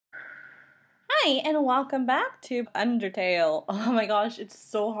Hi, and welcome back to Undertale. Oh my gosh, it's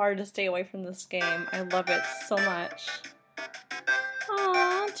so hard to stay away from this game. I love it so much.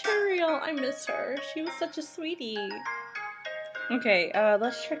 Aw, Turiel, I miss her. She was such a sweetie. Okay,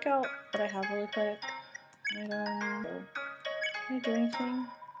 let's check out what I have really quick. Can I do anything?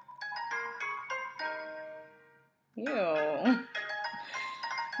 Ew.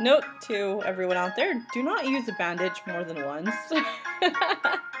 Note to everyone out there, do not use a bandage more than once.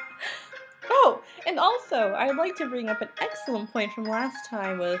 Oh, and also, I'd like to bring up an excellent point from last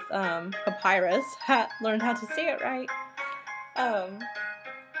time with Papyrus. Learned how to say it right.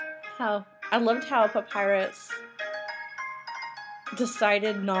 How I loved how Papyrus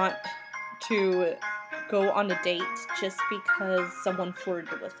decided not to go on a date just because someone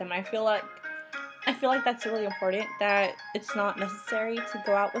flirted with him. I feel like that's really important, that it's not necessary to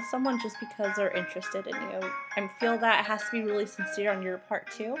go out with someone just because they're interested in you. I feel that it has to be really sincere on your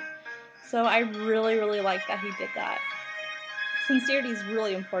part too. So I really, really like that he did that. Sincerity is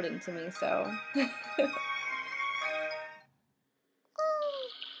really important to me, so.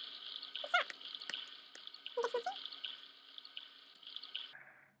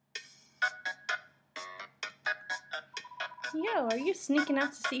 Yo, are you sneaking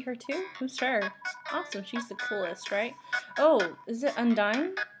out to see her too? Who's her? Awesome, she's the coolest, right? Oh, is it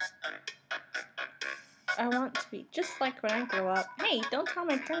Undyne? I want to be just like when I grow up. Hey, don't tell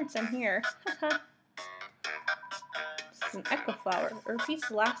my parents I'm here. Haha. This is an echo flower. It repeats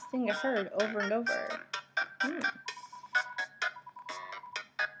the last thing I heard over and over.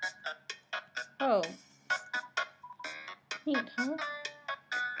 Oh. Neat, huh?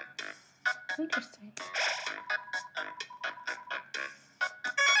 Interesting.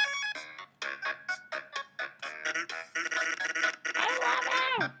 I love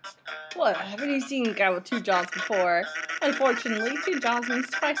it! What? Haven't you seen a guy with 2 jobs before? Unfortunately, 2 jobs means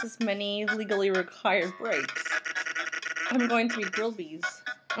twice as many legally required breaks. I'm going to Grillby's.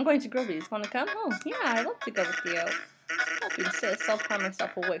 Wanna come? Oh, yeah, I'd love to go with you. If you insist, I'll plan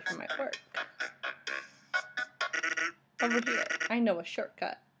myself away from my work. Over here. I know a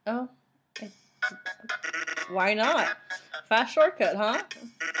shortcut. Oh? Why not? Fast shortcut, huh?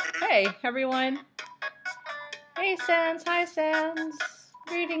 Hey, everyone. Hey, Sans. Hi, Sans.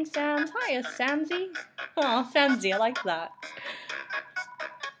 Greetings, Sans. Hiya, Sansy. Oh, Sansy, I like that.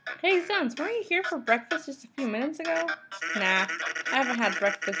 Hey, Sans, weren't you here for breakfast just a few minutes ago? Nah, I haven't had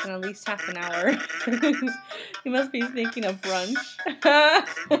breakfast in at least half an hour. You must be thinking of brunch.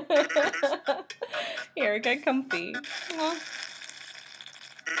 Here, get comfy. Aw.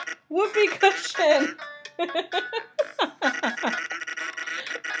 Whoopee cushion!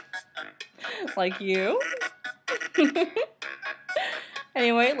 Like you?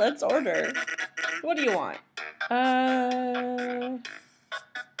 Anyway, let's order. What do you want?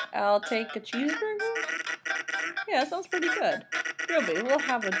 I'll take a cheeseburger? Yeah, sounds pretty good. Ruby, we'll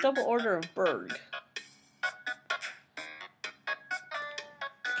have a double order of Berg.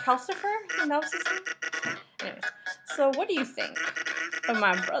 Calcifer? That was his name? Anyways, so what do you think of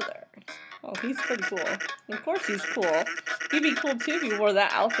my brother? Oh, he's pretty cool. Of course he's cool. He'd be cool too if he wore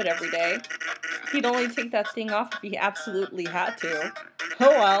that outfit every day. He'd only take that thing off if he absolutely had to. Oh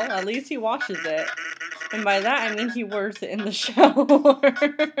well, at least he washes it. And by that I mean he wears it in the shower.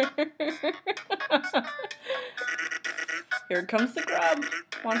 Here comes the grub.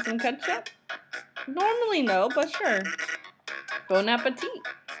 Want some ketchup? Normally no, but sure. Bon appetit.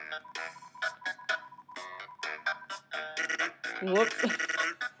 Whoops.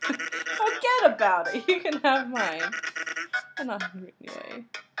 Forget about it. You can have mine. I'm not hungry anyway.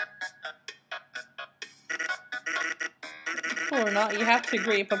 Cool or not, you have to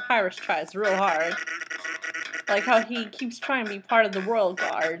agree Papyrus tries real hard. Like how he keeps trying to be part of the royal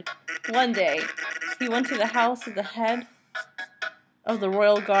guard. One day, he went to the house of the head of the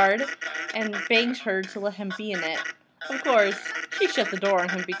royal guard and begged her to let him be in it. Of course, she shut the door on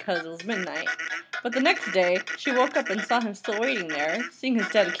him because it was midnight. But the next day, she woke up and saw him still waiting there. Seeing his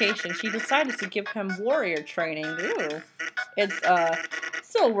dedication, she decided to give him warrior training. Ooh. It's,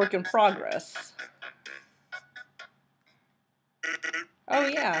 still a work in progress. Oh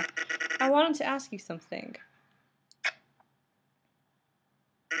yeah, I wanted to ask you something.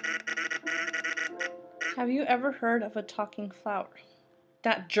 Have you ever heard of a talking flower?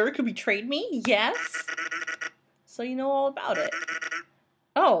 That jerk who betrayed me? Yes! So you know all about it.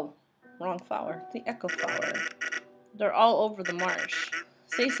 Oh, wrong flower. The echo flower. They're all over the marsh.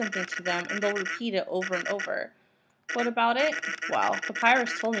 Say something to them and they'll repeat it over and over. What about it? Well,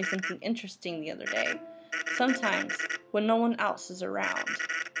 Papyrus told me something interesting the other day. Sometimes, when no one else is around,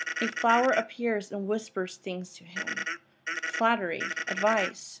 a flower appears and whispers things to him. Flattery,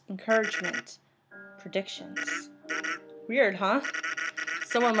 advice, encouragement, predictions. Weird, huh?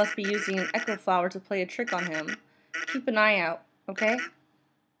 Someone must be using an echo flower to play a trick on him. Keep an eye out, okay?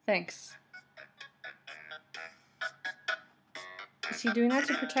 Thanks. Is he doing that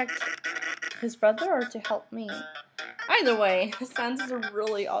to protect his brother or to help me? Either way, Sans is a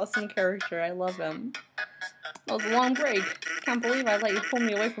really awesome character. I love him. That was a long break. Can't believe I let you pull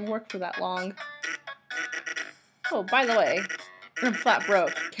me away from work for that long. Oh, by the way, I'm flat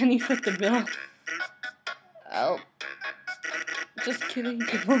broke. Can you foot the bill? Oh. Just kidding,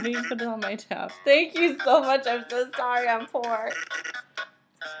 let me put it on my tab. Thank you so much, I'm so sorry, I'm poor.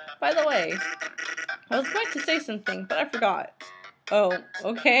 By the way, I was going to say something, but I forgot. Oh,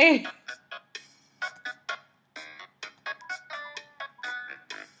 okay.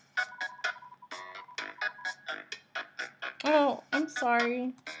 Oh, I'm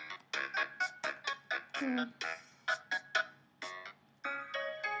sorry.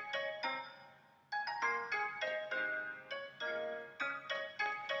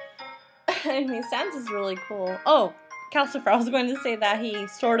 I mean, Sans is really cool. Oh, Calcifer. I was going to say that he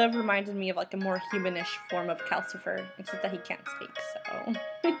sort of reminded me of like a more humanish form of Calcifer, except that he can't speak, so.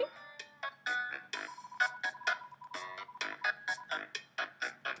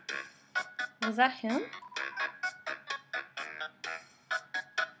 Was that him?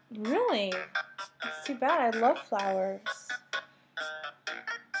 Really? It's too bad. I love flowers.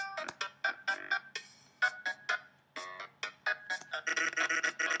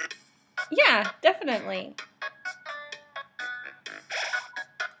 Yeah, definitely.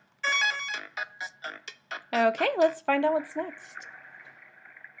 Okay, let's find out what's next.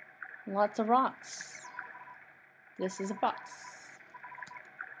 Lots of rocks. This is a box.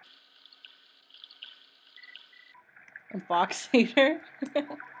 A box hater?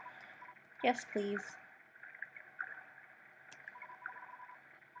 Yes, please.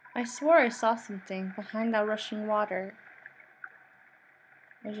 I swore I saw something behind that rushing water.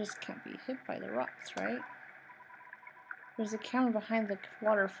 I just can't be hit by the rocks, right? There's a camera behind the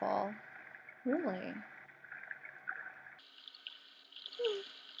waterfall. Really?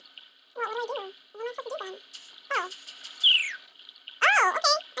 What do I do? What am I supposed to do then? Oh. Oh,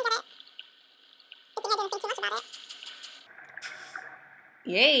 okay. I get it. Good thing I didn't think too much about it.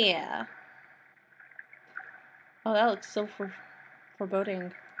 Yeah! Oh, that looks so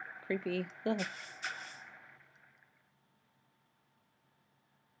foreboding. Creepy. Ugh.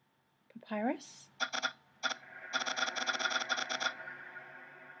 Papyrus?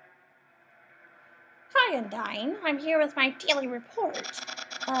 Hi, Undyne. I'm here with my daily report.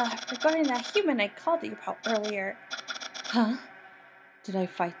 Regarding that human I called you about earlier. Huh? Did I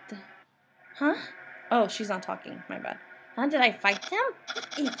fight them? Huh? Oh, she's not talking. My bad. Huh? Did I fight them?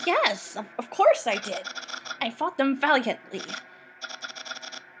 Yes, of course I did. I fought them valiantly.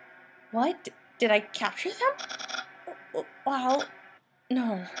 What? Did I capture them? Well,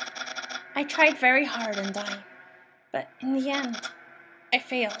 no. I tried very hard, Undyne. But in the end, I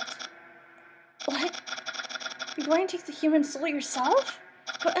failed. What? You're going to take the human soul yourself?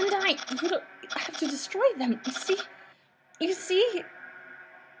 But Undyne, you don't have to destroy them. You see?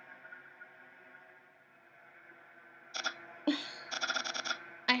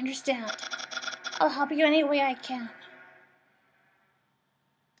 I understand. I'll help you any way I can.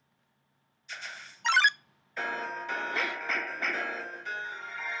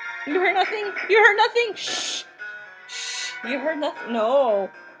 You heard nothing? You heard nothing? Shh! Shh! You heard nothing? No.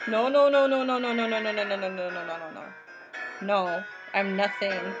 No, no, no, no, no, no, no, no, no, no, no, no, no, no, no, no, no. No, I'm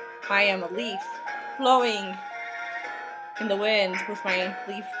nothing. I am a leaf, blowing in the wind with my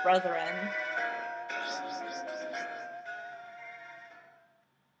leaf brethren.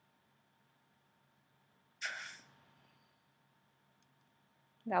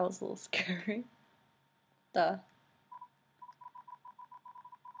 That was a little scary.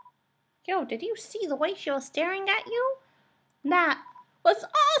 Yo, did you see the way she was staring at you? That was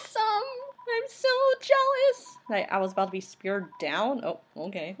awesome! I'm so jealous! I was about to be speared down. Oh,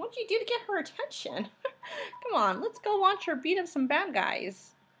 okay. What'd you do to get her attention? Come on, let's go watch her beat up some bad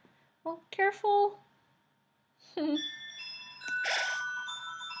guys. Well, careful.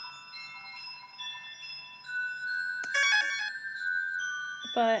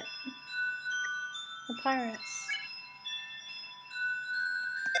 But the pirates.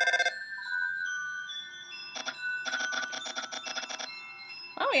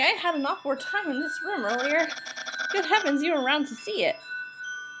 Oh yeah, I had an awkward time in this room earlier. Good heavens, you were around to see it.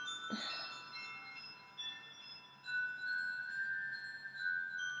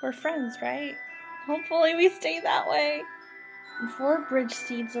 We're friends, right? Hopefully we stay that way. Before bridge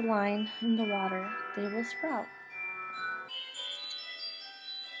seeds align in the water, they will sprout.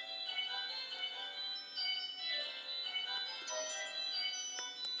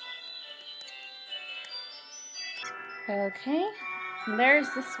 Okay, there's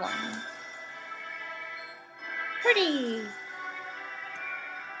this one. Pretty!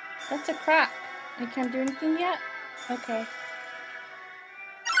 That's a crack. I can't do anything yet? Okay.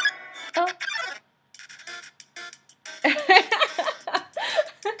 Oh.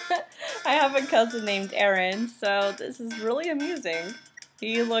 I have a cousin named Aaron, so this is really amusing.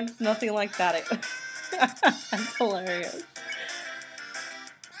 He looks nothing like that. That's hilarious.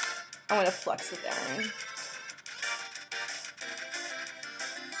 I'm gonna flex with Aaron.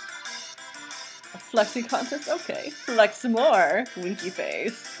 A flexing contest? Okay. Flex more, winky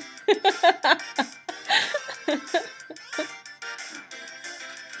face.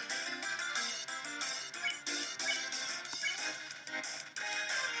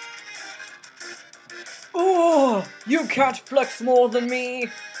 Oh, you can't flex more than me.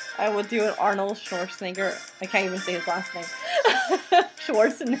 I would do an Arnold Schwarzenegger. I can't even say his last name.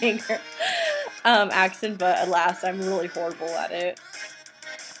 Schwarzenegger accent, but alas, I'm really horrible at it.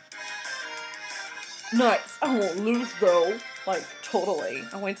 Nice. I won't lose though. Like, totally.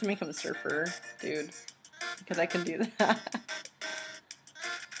 I want to make him a surfer, dude. Because I can do that.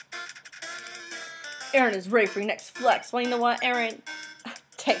 Aaron is ready for your next flex. Well, you know what, Aaron?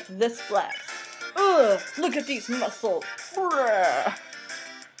 Take this flex. Ugh, look at these muscles. Bruh.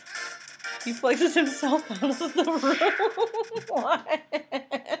 He flexes himself out of the room. What?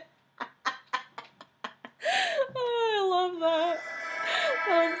 Oh, I love that.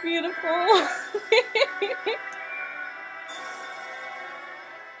 That was beautiful.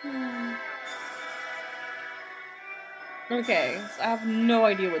 Okay, so I have no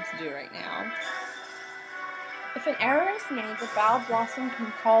idea what to do right now. If an error is made, the bough blossom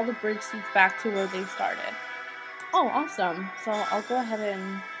can call the bridge seeds back to where they started. Oh, awesome. So I'll go ahead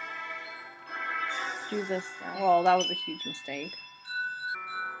and do this then. Well, that was a huge mistake.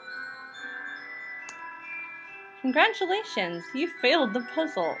 Congratulations, you failed the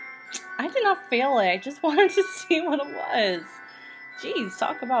puzzle. I did not fail it, I just wanted to see what it was. Jeez,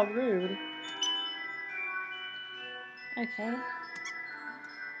 talk about rude. Okay.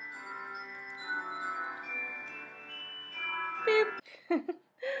 Beep.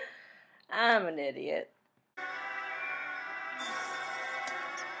 I'm an idiot.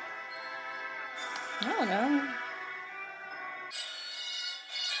 I don't know.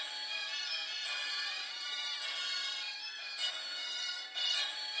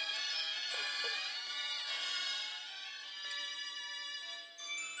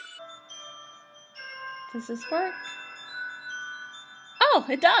 Does this work? Oh,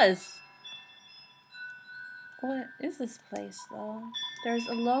 it does! What is this place, though? There's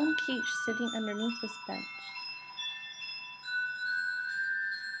a lone quiche sitting underneath this bench.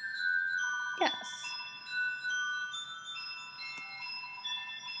 Yes.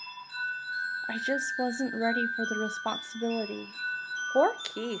 I just wasn't ready for the responsibility. Poor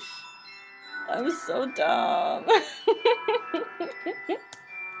quiche. I'm so dumb.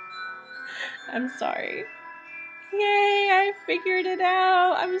 I'm sorry. Yay, I figured it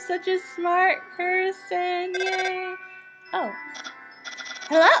out. I'm such a smart person. Yay. Oh.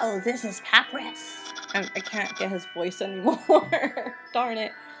 Hello, this is Papyrus. I can't get his voice anymore. Darn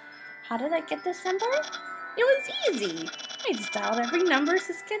it. How did I get this number? It was easy. I just dialed every number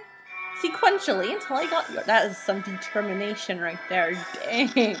sequentially until I got your. That is some determination right there.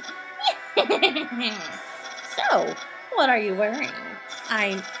 Dang. So, what are you wearing?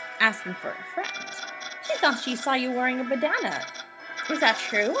 I'm asking for a friend. She thought she saw you wearing a bandana. Is that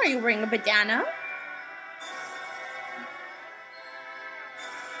true? Are you wearing a bandana?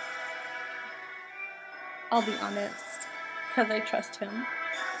 I'll be honest, because I trust him.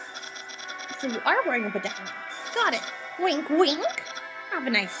 So you are wearing a bandana. Got it. Wink, wink. Have a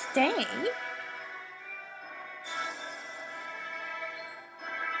nice day.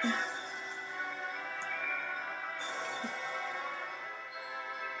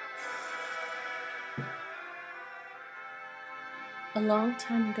 A long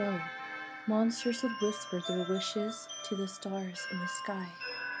time ago, monsters would whisper their wishes to the stars in the sky.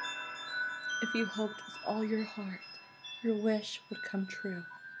 If you hoped with all your heart, your wish would come true.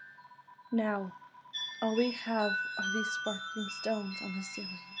 Now, all we have are these sparkling stones on the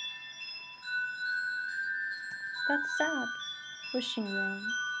ceiling. That's sad. Wishing room.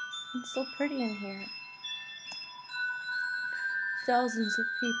 It's so pretty in here. Thousands of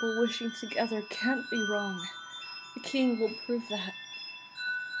people wishing together can't be wrong. The king will prove that.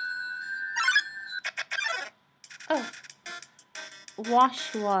 Oh.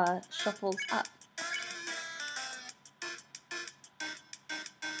 Washwa shuffles up.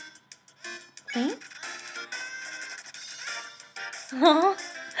 Queen? Huh?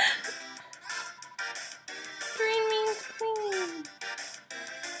 Green means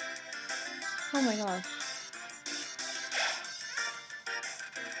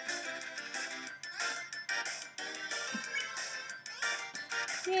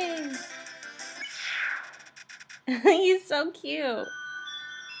He's so cute.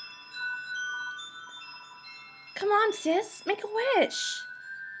 Come on, sis, make a wish.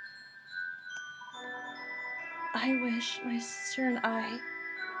 I wish my sister and I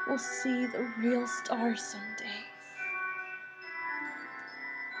will see the real stars someday.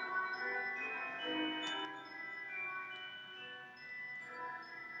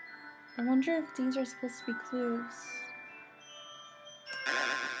 I wonder if these are supposed to be clues.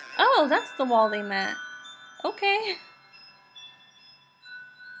 Oh, that's the wall they met. Okay.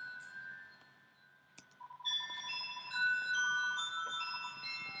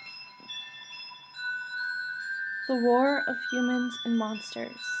 The War of Humans and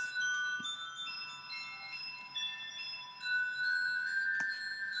Monsters.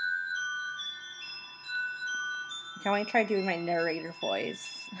 Can I try doing my narrator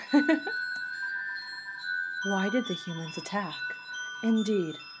voice? Why did the humans attack?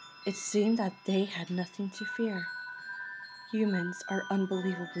 Indeed, it seemed that they had nothing to fear. Humans are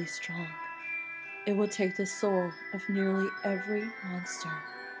unbelievably strong. It will take the soul of nearly every monster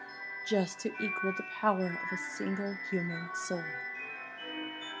just to equal the power of a single human soul.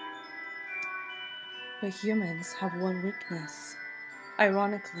 But humans have one weakness.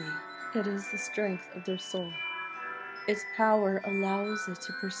 Ironically, it is the strength of their soul. Its power allows it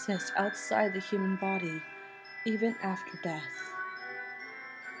to persist outside the human body, even after death.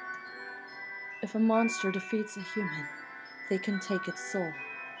 If a monster defeats a human, they can take its soul.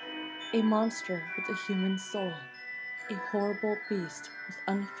 A monster with a human soul, a horrible beast with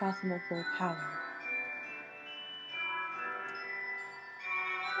unfathomable power.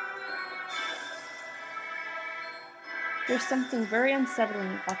 There's something very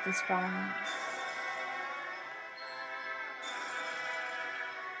unsettling about this drawing.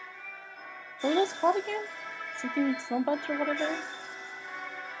 What are those called again? Something snowbuds or whatever?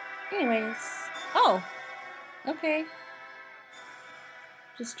 Anyways. Oh! Okay.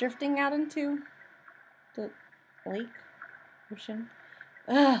 Just drifting out into the lake? Ocean?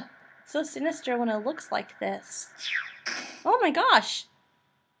 Ugh! It's so sinister when it looks like this. Oh my gosh!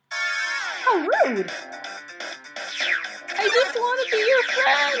 How rude! I just want to be your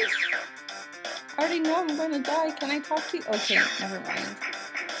friend! I already know I'm going to die. Can I talk to you? Okay, never mind.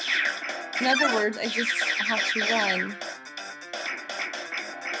 In other words, I just have to run.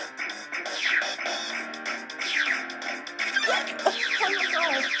 Oh my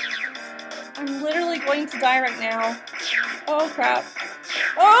gosh. I'm literally going to die right now. Oh crap.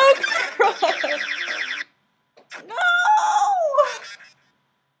 Oh crap! No!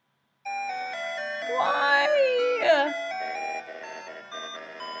 Why?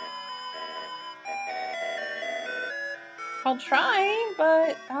 I'll try,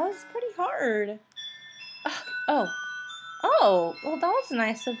 but that was pretty hard. Oh. Oh, well that was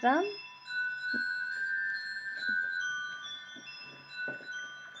nice of them.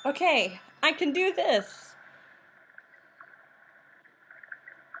 Okay, I can do this.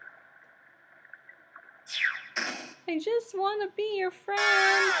 I just want to be your friend.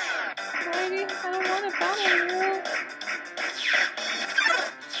 I don't want to battle you.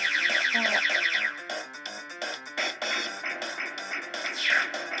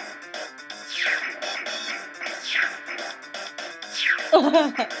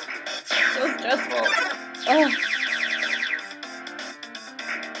 So stressful. Ugh.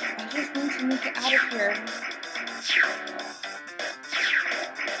 I just need to make it out of here.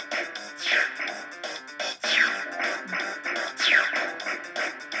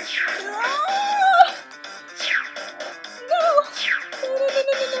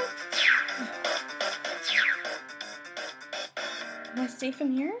 Am I safe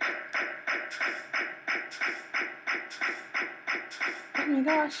in here? Oh my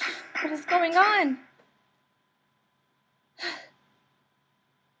gosh, what is going on?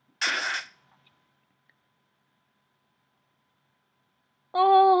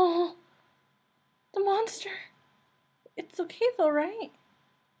 Oh, the monster. It's okay though, right?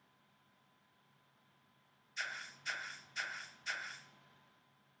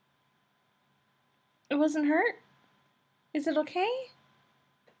 It wasn't hurt? Is it okay?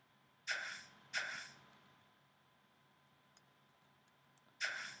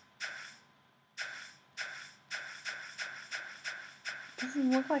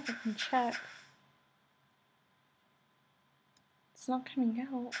 Doesn't look like I can check. It's not coming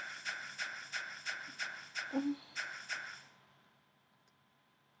out.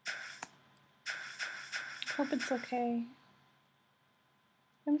 Hope it's okay.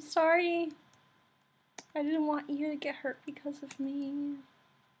 I'm sorry. I didn't want you to get hurt because of me.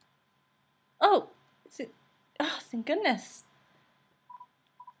 Oh, is it? Oh, thank goodness.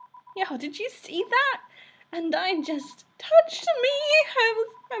 Yo, did you see that? And I just touched me.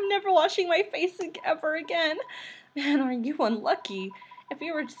 I'm never washing my face ever again. Man, are you unlucky. If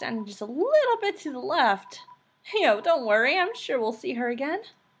you were standing just a little bit to the left. Yo, don't worry, I'm sure we'll see her again.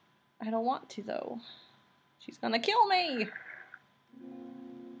 I don't want to, though. She's gonna kill me.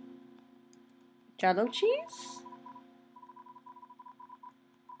 Jello cheese?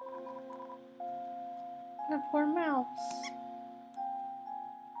 That poor mouse.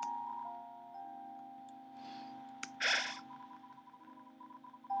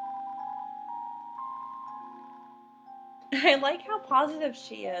 I like how positive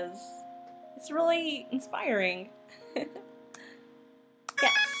she is. It's really inspiring.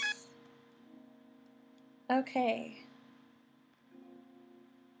 Yes. Okay.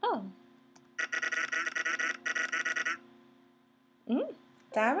 Oh.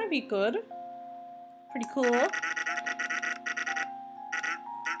 That might be good. Pretty cool.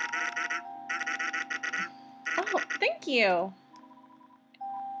 Oh, thank you.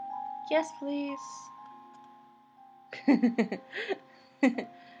 Yes, please.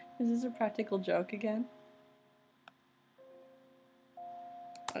 Is this a practical joke again?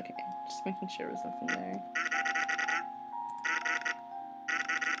 Okay, just making sure there's nothing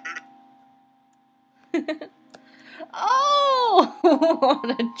there. Oh,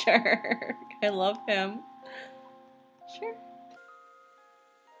 what a jerk. I love him. Sure.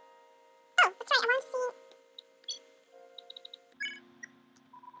 Oh, that's right, I want to see.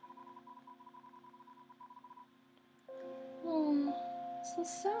 Oh, so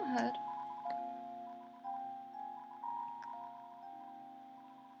sad.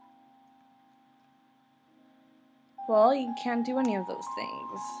 Well, you can't do any of those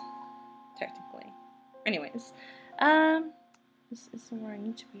things, technically. Anyways, this isn't where I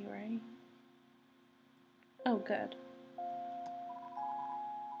need to be, right? Oh, good.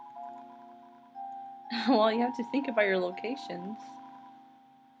 Well, you have to think about your locations.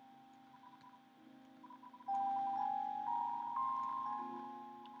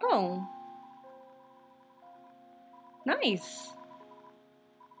 Oh. Nice.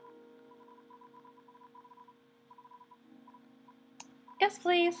 Yes,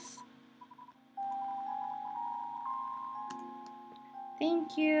 please.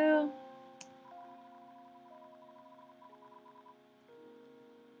 Thank you.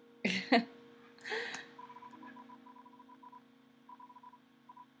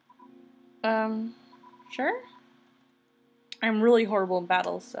 Sure? I'm really horrible in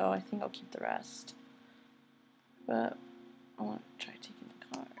battles, so I think I'll keep the rest. But I want to try taking the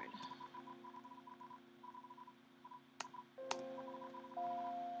card.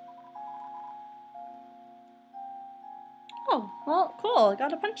 Oh, well, cool. I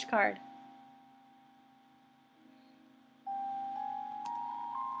got a punch card.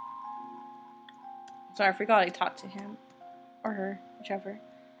 Sorry, I forgot I talked to him. Or her, whichever.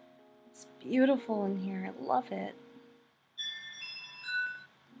 It's beautiful in here. I love it.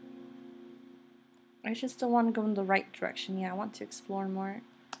 I just don't want to go in the right direction. Yeah, I want to explore more.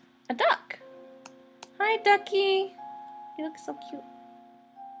 A duck! Hi, ducky! You look so cute.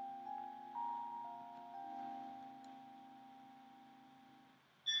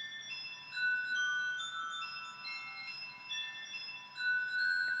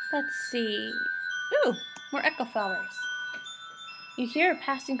 Let's see. Ooh, more echo flowers. You hear a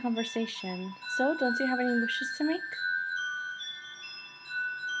passing conversation. So, don't you have any wishes to make?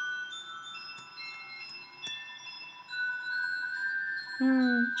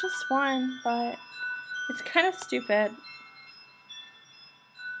 Just one, but it's kind of stupid.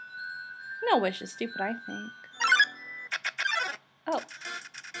 No wish is stupid, I think. Oh.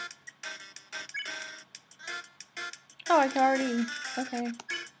 Oh, I can already... Okay.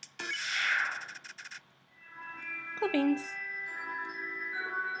 Cool beans.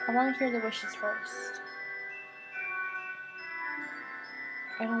 I want to hear the wishes first.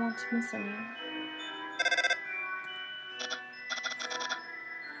 I don't want to miss any.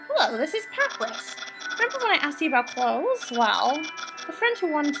 Hello, this is Packless. Remember when I asked you about clothes? Well, the friend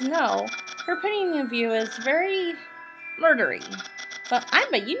who wanted to know, her opinion of you is very murdery. But I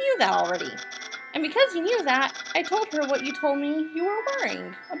bet you knew that already. And because you knew that, I told her what you told me you were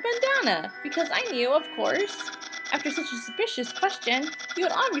wearing. A bandana. Because I knew, of course. After such a suspicious question, you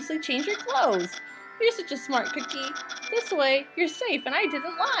would obviously change your clothes. You're such a smart cookie. This way, you're safe and I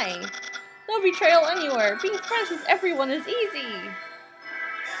didn't lie. No betrayal anywhere. Being friends with everyone is easy.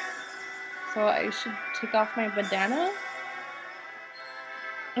 So I should take off my bandana?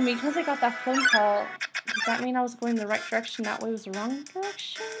 And because I got that phone call, does that mean I was going the right direction? That way was the wrong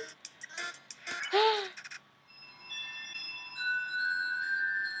direction?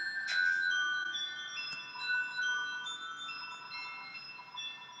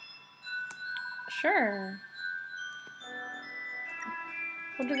 Sure.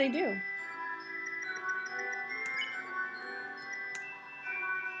 What do they do?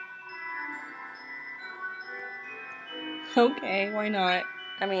 Okay, why not?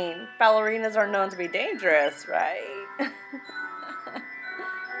 I mean, ballerinas are known to be dangerous, right?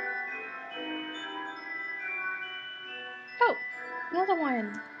 Oh, another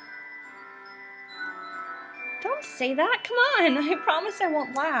one. Don't say that. Come on. I promise I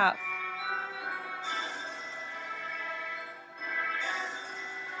won't laugh.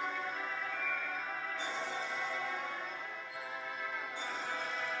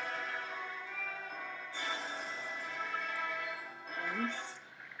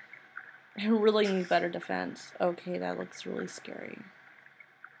 I really need better defense. Okay, that looks really scary.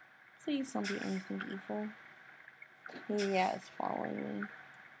 Please don't be anything evil. Yeah, it's following me.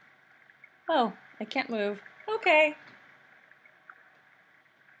 Oh, I can't move. Okay.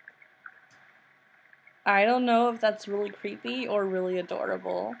 I don't know if that's really creepy or really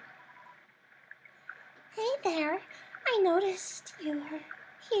adorable. Hey there, I noticed you were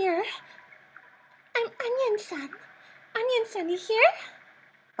here. I'm Onion-san. Onion-san, you here?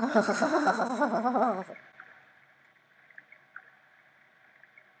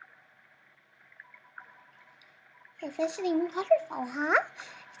 You're visiting Waterfall, huh?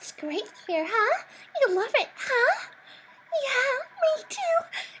 It's great here, huh? You love it, huh? Yeah, me too.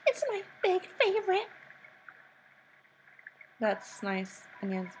 It's my big favorite. That's nice,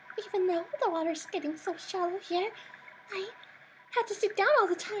 Onions. Even though the water's getting so shallow here, I have to sit down all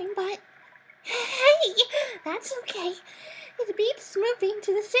the time, but hey, that's okay. It beats moving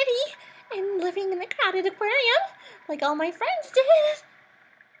to the city and living in a crowded aquarium like all my friends did.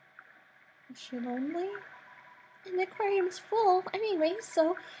 Is she lonely? And the aquarium's full anyway,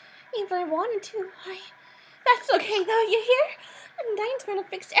 so if I wanted to, that's okay though, you hear? And Dine's gonna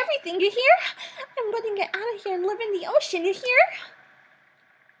fix everything, you hear? I'm gonna get out of here and live in the ocean, you hear?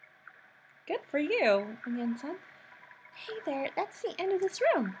 Good for you, Onion said. Hey there, that's the end of this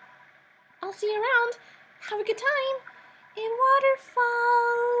room. I'll see you around. Have a good time. In Waterfall.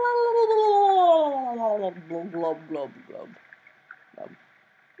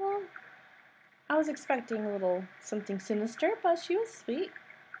 Well, I was expecting a little something sinister, but she was sweet.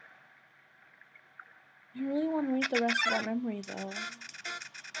 I really want to read the rest of that memory, though.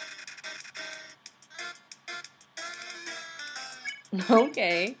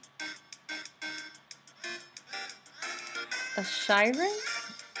 Okay. A Shiren?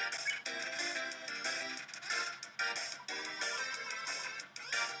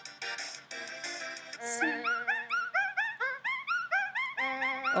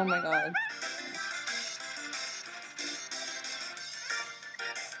 Oh my god.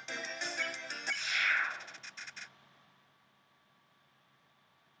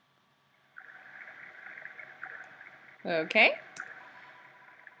 Okay.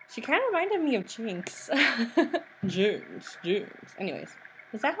 She kind of reminded me of Jinx. Jinx. Anyways,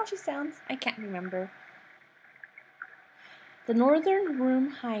 is that how she sounds? I can't remember. The northern room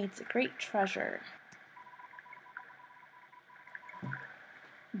hides a great treasure.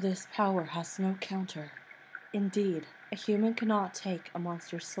 This power has no counter. Indeed, a human cannot take a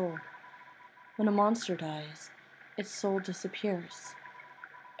monster's soul. When a monster dies, its soul disappears,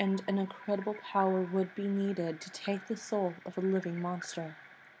 and an incredible power would be needed to take the soul of a living monster.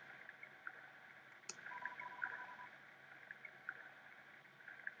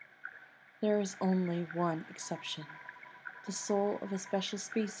 There is only one exception. The soul of a special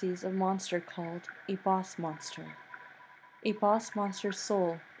species of monster called a boss monster. A boss monster's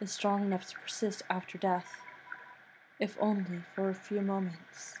soul is strong enough to persist after death, if only for a few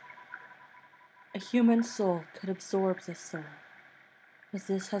moments. A human soul could absorb this soul, but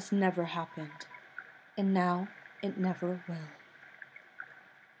this has never happened, and now it never will.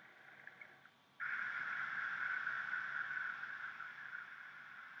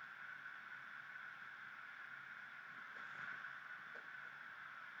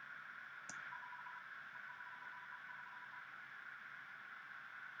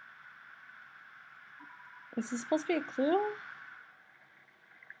 Is this supposed to be a clue?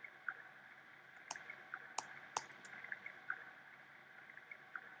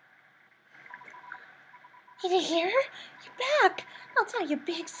 Hey, you hear? You're back. I'll tell you a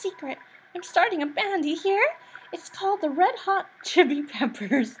big secret. I'm starting a band, you hear? It's called the Red Hot Chibi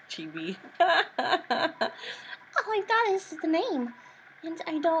Peppers. Chibi. All I've got is the name. And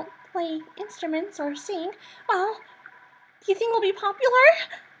I don't play instruments or sing. Well, do you think we'll be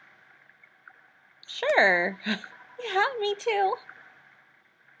popular? Sure. Yeah, me too.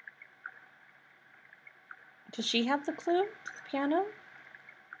 Does she have the clue to the piano?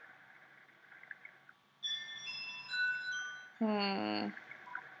 Oh,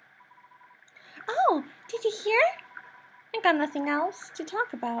 did you hear? I got nothing else to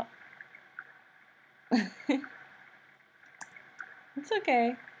talk about. It's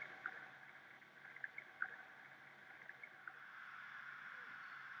okay.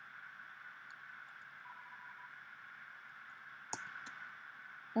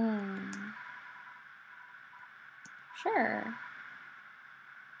 Sure.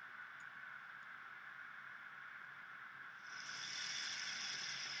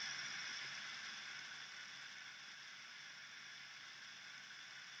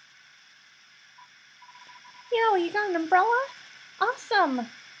 Yo, you got an umbrella? Awesome.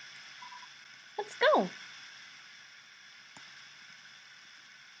 Let's go.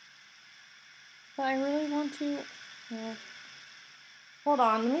 But I really want to... hold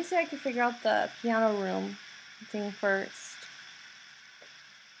on, let me see if I can figure out the piano room thing first.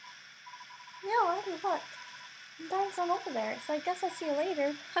 No, I already looked. Dine's not over there, so I guess I'll see you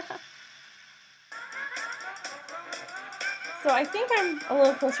later. So I think I'm a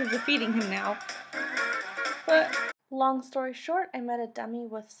little closer to defeating him now. But long story short, I met a dummy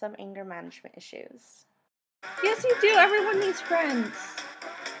with some anger management issues. Yes, you do. Everyone needs friends.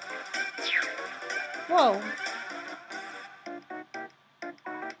 Whoa.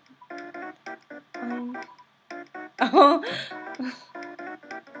 Oh.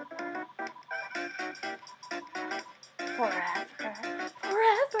 Forever.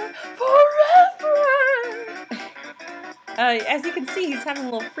 As you can see, he's having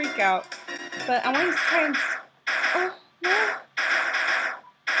a little freak out. But I want to try and... Oh, no.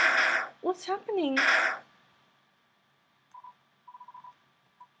 What's happening?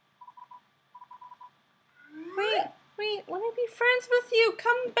 Wait, let me be friends with you.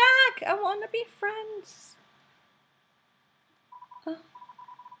 Come back. I want to be friends. Oh.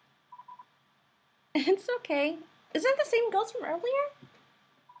 It's okay. Is that the same ghost from earlier?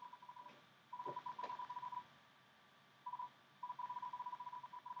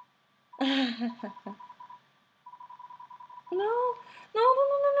 No,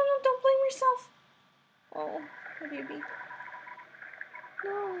 don't blame yourself. Oh, my baby.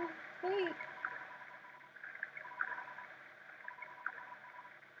 No, wait.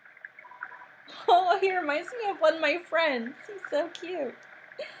 Oh, he reminds me of one of my friends. He's so cute.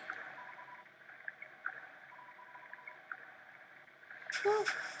 No,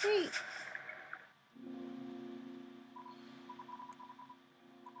 wait.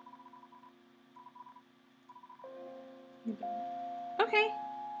 Okay,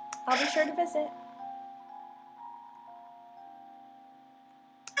 I'll be sure to visit.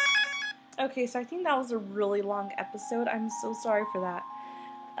 Okay, so I think that was a really long episode. I'm so sorry for that.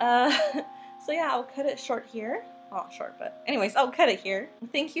 So yeah, I'll cut it short here. Well, not short, but anyways, I'll cut it here.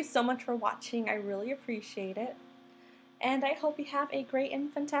 Thank you so much for watching. I really appreciate it. And I hope you have a great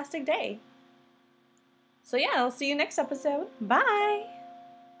and fantastic day. So yeah, I'll see you next episode. Bye!